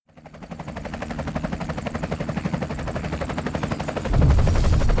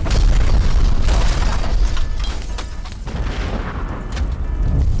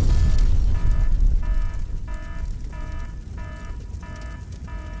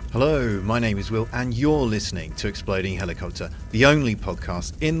Hello, my name is Will and you're listening to Exploding Helicopter, the only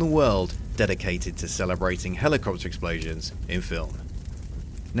podcast in the world dedicated to celebrating helicopter explosions in film.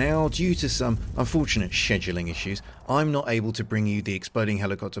 Now, due to some unfortunate scheduling issues, I'm not able to bring you the Exploding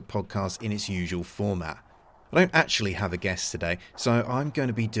Helicopter podcast in its usual format. I don't actually have a guest today, so I'm going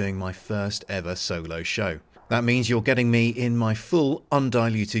to be doing my first ever solo show. That means you're getting me in my full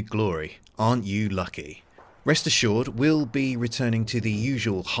undiluted glory. Aren't you lucky? Rest assured, we'll be returning to the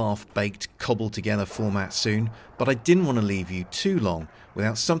usual half-baked, cobbled-together format soon, but I didn't want to leave you too long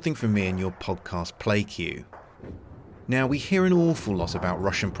without something from me in your podcast play queue. Now, we hear an awful lot about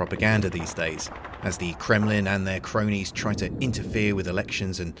Russian propaganda these days, as the Kremlin and their cronies try to interfere with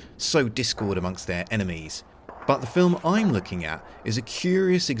elections and sow discord amongst their enemies. But the film I'm looking at is a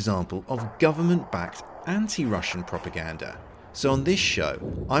curious example of government-backed anti-Russian propaganda. So on this show,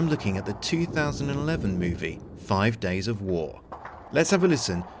 I'm looking at the 2011 movie 5 Days of War. Let's have a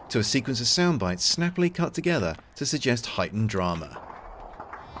listen to a sequence of soundbites snappily cut together to suggest heightened drama.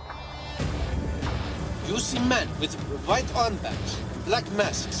 You see men with white armbands, black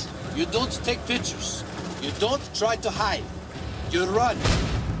masks. You don't take pictures. You don't try to hide. You run.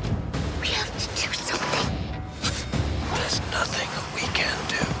 We have to do something. There's nothing we can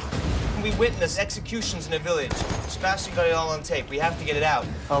do. We witnessed executions in a village. Sebastian got it all on tape. We have to get it out.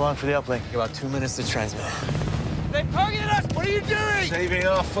 How long for the uplink? About 2 minutes to transmit. They targeted us! What are you doing? Saving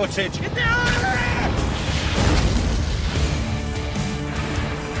our footage. Get the hell out of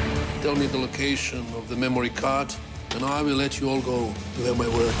here! Tell me the location of the memory card, and I will let you all go. You have my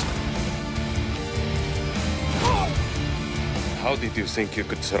word. How did you think you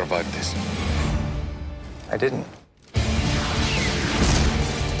could survive this? I didn't.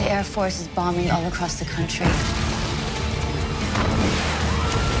 The Air Force is bombing all across the country.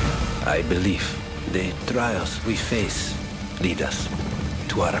 I believe the trials we face lead us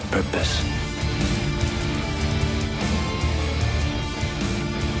to our purpose.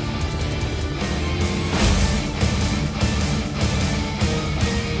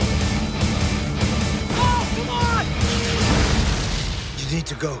 Oh, come on! You need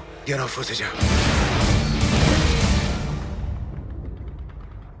to go. Get our footage out.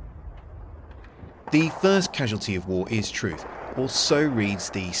 The first casualty of war is truth, or so reads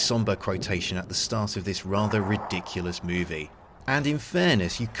the somber quotation at the start of this rather ridiculous movie. And in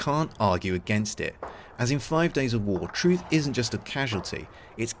fairness, you can't argue against it, as in 5 Days of War, truth isn't just a casualty,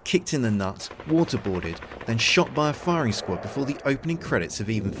 it's kicked in the nuts, waterboarded, then shot by a firing squad before the opening credits have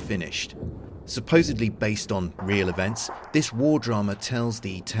even finished. Supposedly based on real events, this war drama tells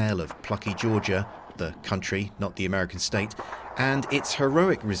the tale of plucky Georgia, the country, not the American state, and its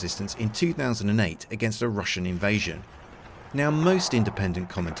heroic resistance in 2008 against a Russian invasion. Now, most independent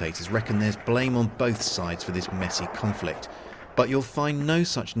commentators reckon there's blame on both sides for this messy conflict, but you'll find no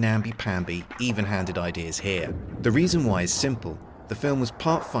such namby-pamby, even-handed ideas here. The reason why is simple. The film was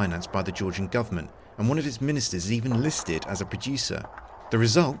part financed by the Georgian government, and one of its ministers is even listed as a producer. The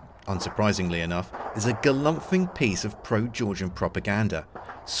result, unsurprisingly enough, is a galumphing piece of pro-Georgian propaganda.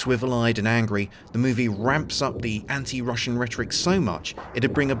 Swivel-eyed and angry, the movie ramps up the anti-Russian rhetoric so much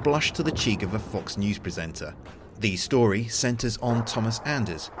it'd bring a blush to the cheek of a Fox News presenter. The story centres on Thomas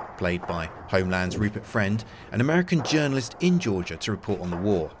Anders, played by Homeland's Rupert Friend, an American journalist in Georgia to report on the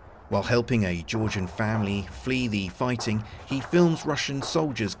war. While helping a Georgian family flee the fighting, he films Russian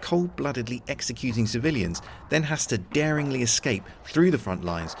soldiers cold-bloodedly executing civilians, then has to daringly escape through the front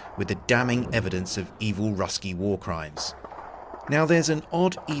lines with the damning evidence of evil Ruski war crimes. Now, there's an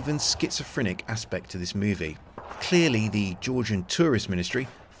odd, even schizophrenic aspect to this movie. Clearly, the Georgian Tourist Ministry,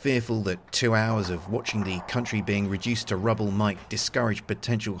 fearful that 2 hours of watching the country being reduced to rubble might discourage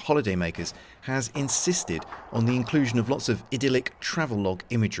potential holidaymakers, has insisted on the inclusion of lots of idyllic travelogue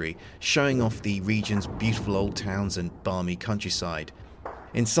imagery showing off the region's beautiful old towns and balmy countryside.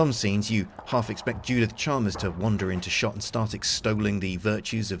 In some scenes, you half expect Judith Chalmers to wander into shot and start extolling the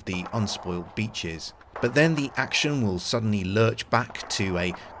virtues of the unspoilt beaches. But then the action will suddenly lurch back to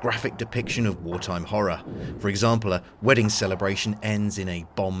a graphic depiction of wartime horror. For example, a wedding celebration ends in a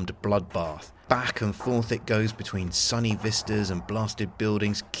bombed bloodbath. Back and forth it goes between sunny vistas and blasted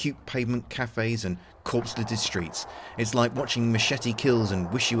buildings, cute pavement cafes and corpse-littered streets. It's like watching Machete Kills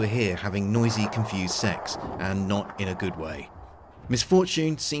and Wish You Were Here having noisy, confused sex, and not in a good way.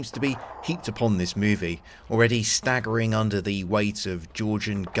 Misfortune seems to be heaped upon this movie. Already staggering under the weight of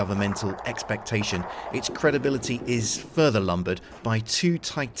Georgian governmental expectation, its credibility is further lumbered by two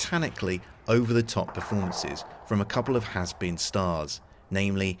titanically over-the-top performances from a couple of has-been stars,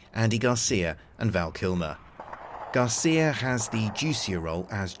 namely Andy Garcia and Val Kilmer. Garcia has the juicier role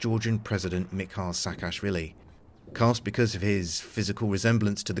as Georgian President Mikhail Saakashvili. Cast because of his physical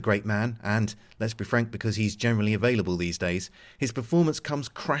resemblance to the great man, and, let's be frank, because he's generally available these days, his performance comes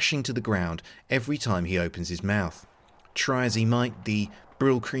crashing to the ground every time he opens his mouth. Try as he might, the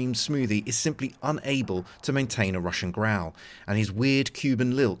Brylcreem smoothie is simply unable to maintain a Russian growl, and his weird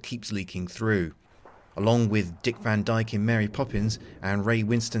Cuban lilt keeps leaking through. Along with Dick Van Dyke in Mary Poppins and Ray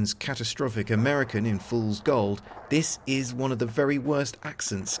Winstone's catastrophic American in Fool's Gold, this is one of the very worst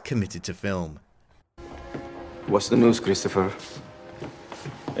accents committed to film. What's the news, Christopher?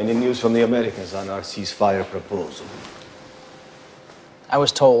 Any news from the Americans on our ceasefire proposal? I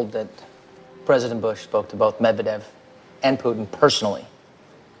was told that President Bush spoke to both Medvedev and Putin personally.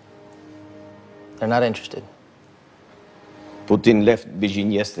 They're not interested. Putin left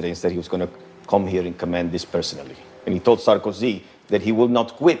Beijing yesterday and said he was going to come here and command this personally. And he told Sarkozy that he will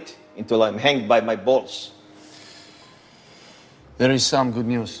not quit until I'm hanged by my balls. There is some good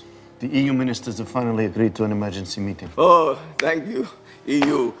news. The EU ministers have finally agreed to an emergency meeting. Oh, thank you,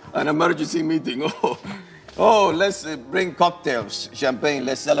 EU. An emergency meeting. Oh, let's bring cocktails, champagne,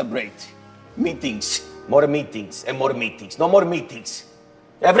 let's celebrate. Meetings, more meetings, and more meetings. No more meetings.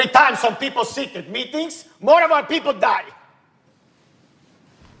 Every time some people sit at meetings, more of our people die.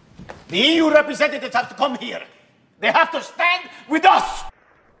 The EU representatives have to come here. They have to stand with us.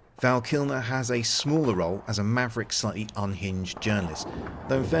 Val Kilmer has a smaller role as a maverick, slightly unhinged journalist,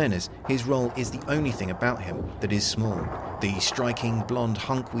 though in fairness, his role is the only thing about him that is small. The striking blonde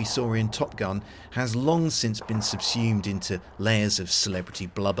hunk we saw in Top Gun has long since been subsumed into layers of celebrity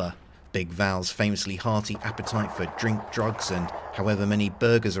blubber. Big Val's famously hearty appetite for drink, drugs, and however many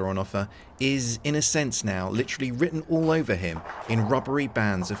burgers are on offer is, in a sense now, literally written all over him in rubbery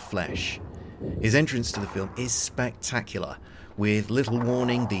bands of flesh. His entrance to the film is spectacular. With little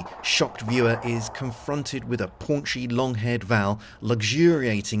warning, the shocked viewer is confronted with a paunchy, long-haired Val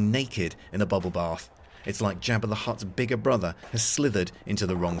luxuriating naked in a bubble bath. It's like Jabba the Hutt's bigger brother has slithered into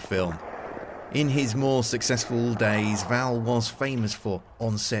the wrong film. In his more successful days, Val was famous for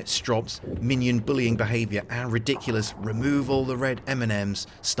on-set strops, minion bullying behaviour and ridiculous remove all the red M&Ms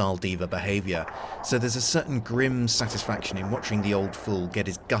style diva behaviour. So there's a certain grim satisfaction in watching the old fool get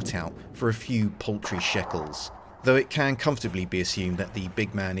his gut out for a few paltry shekels. Though it can comfortably be assumed that the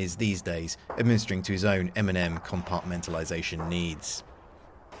big man is these days administering to his own M&M compartmentalisation needs.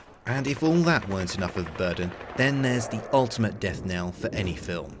 And if all that weren't enough of a burden, then there's the ultimate death knell for any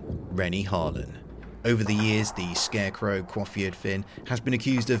film, Renny Harlin. Over the years, the scarecrow coiffured Finn has been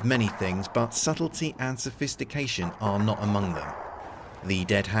accused of many things, but subtlety and sophistication are not among them. The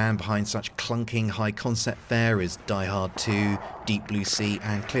dead hand behind such clunking high-concept fare as Die Hard 2, Deep Blue Sea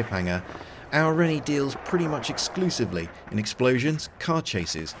and Cliffhanger, our Renny deals pretty much exclusively in explosions, car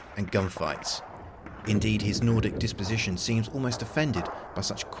chases and gunfights. Indeed, his Nordic disposition seems almost offended by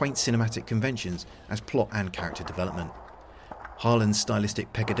such quaint cinematic conventions as plot and character development. Harlan's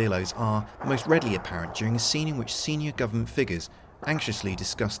stylistic peccadillos are most readily apparent during a scene in which senior government figures anxiously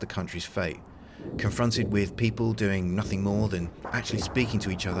discuss the country's fate. Confronted with people doing nothing more than actually speaking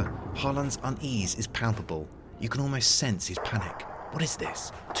to each other, Harlan's unease is palpable. You can almost sense his panic. What is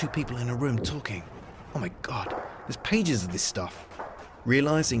this? Two people in a room talking. Oh my god, there's pages of this stuff.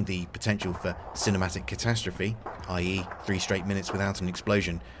 Realising the potential for cinematic catastrophe, i.e. 3 straight minutes without an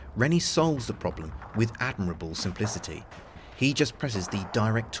explosion, Renny solves the problem with admirable simplicity. He just presses the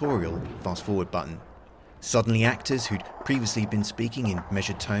directorial fast-forward button. Suddenly actors who'd previously been speaking in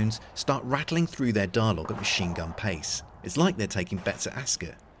measured tones start rattling through their dialogue at machine gun pace. It's like they're taking bets at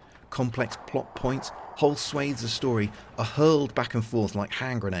Ascot. Complex plot points, whole swathes of story are hurled back and forth like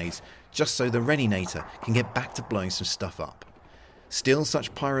hand grenades, just so the Renny-nator can get back to blowing some stuff up. Still,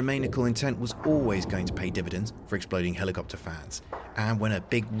 such pyromaniacal intent was always going to pay dividends for exploding helicopter fans, and when a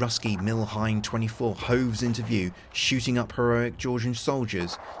big Rusky Milheim 24 hoves into view, shooting up heroic Georgian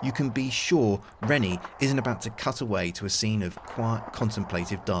soldiers, you can be sure Renny isn't about to cut away to a scene of quiet,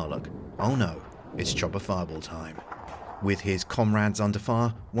 contemplative dialogue. Oh no, it's chopper fireball time. With his comrades under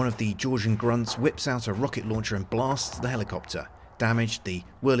fire, one of the Georgian grunts whips out a rocket launcher and blasts the helicopter. Damaged, the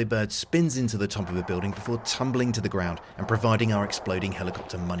whirlybird spins into the top of a building before tumbling to the ground and providing our exploding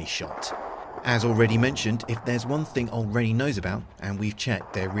helicopter money shot. As already mentioned, if there's one thing old Renny knows about, and we've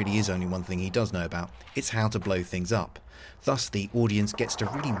checked there really is only one thing he does know about, it's how to blow things up. Thus the audience gets to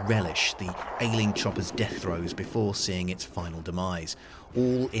really relish the ailing chopper's death throes before seeing its final demise,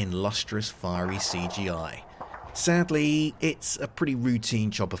 all in lustrous, fiery CGI. Sadly, it's a pretty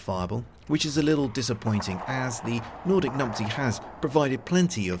routine chopper fireball, which is a little disappointing as the Nordic numpty has provided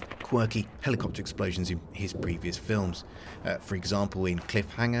plenty of quirky helicopter explosions in his previous films. For example, in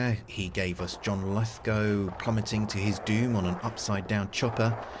Cliffhanger, he gave us John Lithgow plummeting to his doom on an upside-down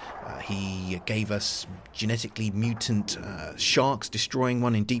chopper. He gave us genetically mutant sharks destroying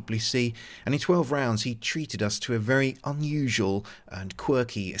one in Deep Blue Sea, and in 12 Rounds he treated us to a very unusual and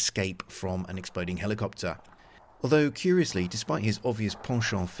quirky escape from an exploding helicopter. Although, curiously, despite his obvious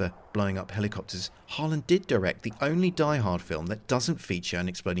penchant for blowing up helicopters, Harlan did direct the only Die Hard film that doesn't feature an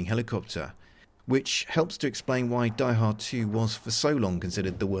exploding helicopter, which helps to explain why Die Hard 2 was for so long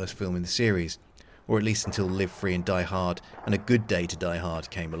considered the worst film in the series, or at least until Live Free and Die Hard and A Good Day to Die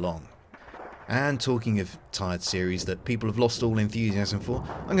Hard came along. And talking of tired series that people have lost all enthusiasm for,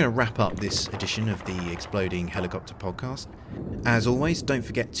 I'm going to wrap up this edition of the Exploding Helicopter podcast. As always, don't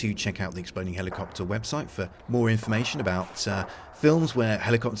forget to check out the Exploding Helicopter website for more information about films where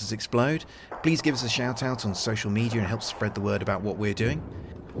helicopters explode. Please give us a shout out on social media and help spread the word about what we're doing.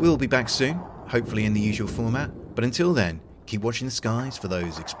 We'll be back soon, hopefully in the usual format, but until then, keep watching the skies for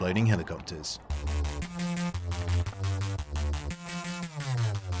those exploding helicopters.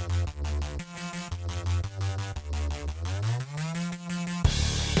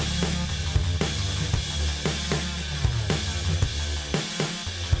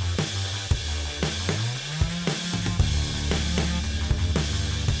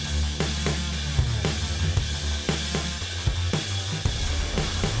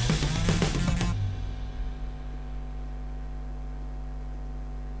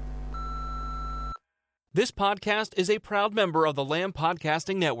 This podcast is a proud member of the Lamb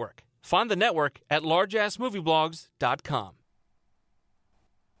Podcasting Network. Find the network at largeassmovieblogs.com.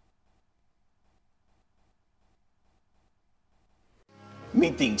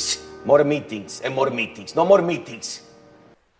 Meetings, more meetings, and more meetings. No more meetings.